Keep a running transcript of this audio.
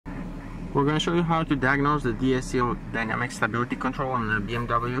We're going to show you how to diagnose the DSC or dynamic stability control on the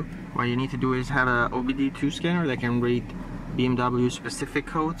BMW. What you need to do is have a OBD2 scanner that can read BMW specific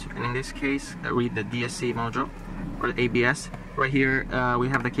codes, and in this case read the DSC module or the ABS. Right here we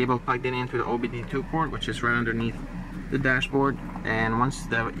have the cable plugged into the OBD2 port, which is right underneath the dashboard, and once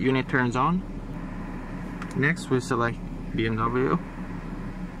the unit turns on, next we select BMW.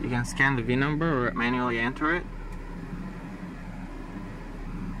 You can scan the VIN number or manually enter it.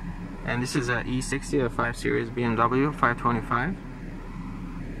 And this is a E60, a 5 Series BMW 525.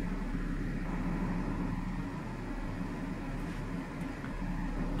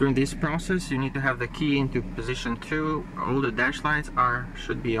 During this process, you need to have the key into position 2. All the dash lights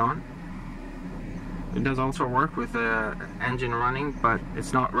should be on. It does also work with the engine running, but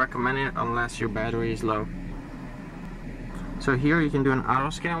it's not recommended unless your battery is low. So here you can do an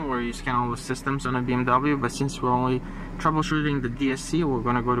auto scan where you scan all the systems on a BMW, but since we're only troubleshooting the DSC, we're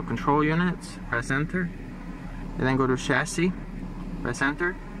going to go to control units, press enter, and then go to chassis, press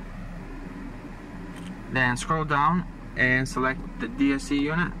enter, then scroll down and select the DSC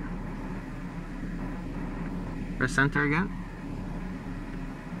unit, press enter again.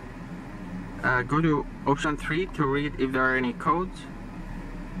 Go to option 3 to read if there are any codes,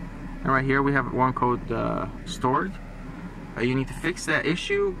 and right here we have one code stored. You need to fix that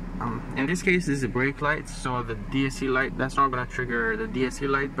issue. In this case, this is a brake light, so the DSC light, that's not going to trigger the DSC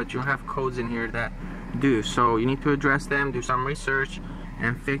light, but you have codes in here that do. So you need to address them, do some research,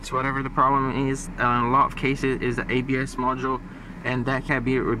 and fix whatever the problem is. In a lot of cases is the ABS module, and that can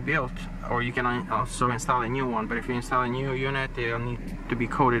be rebuilt, or you can also install a new one. But if you install a new unit, it'll need to be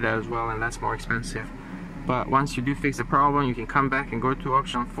coded as well, and that's more expensive. But once you do fix the problem, you can come back and go to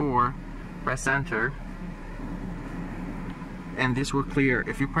option 4, press enter, and this will clear.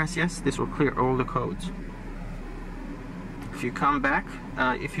 If you press yes, this will clear all the codes. If you come back,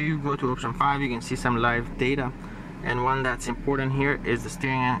 if you go to option 5, you can see some live data, and one that's important here is the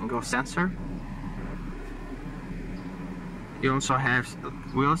steering angle sensor. You also have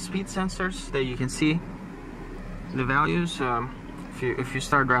wheel speed sensors that you can see the values. If you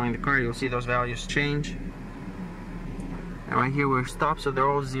start driving the car, you'll see those values change. And right here we're stopped, so they're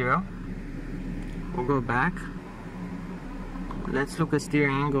all 0. We'll go back. Let's look at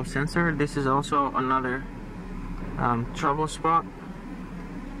steering angle sensor. This is also another trouble spot.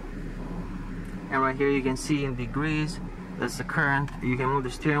 And right here you can see in degrees, that's the current. You can move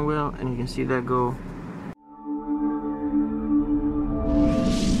the steering wheel and you can see that go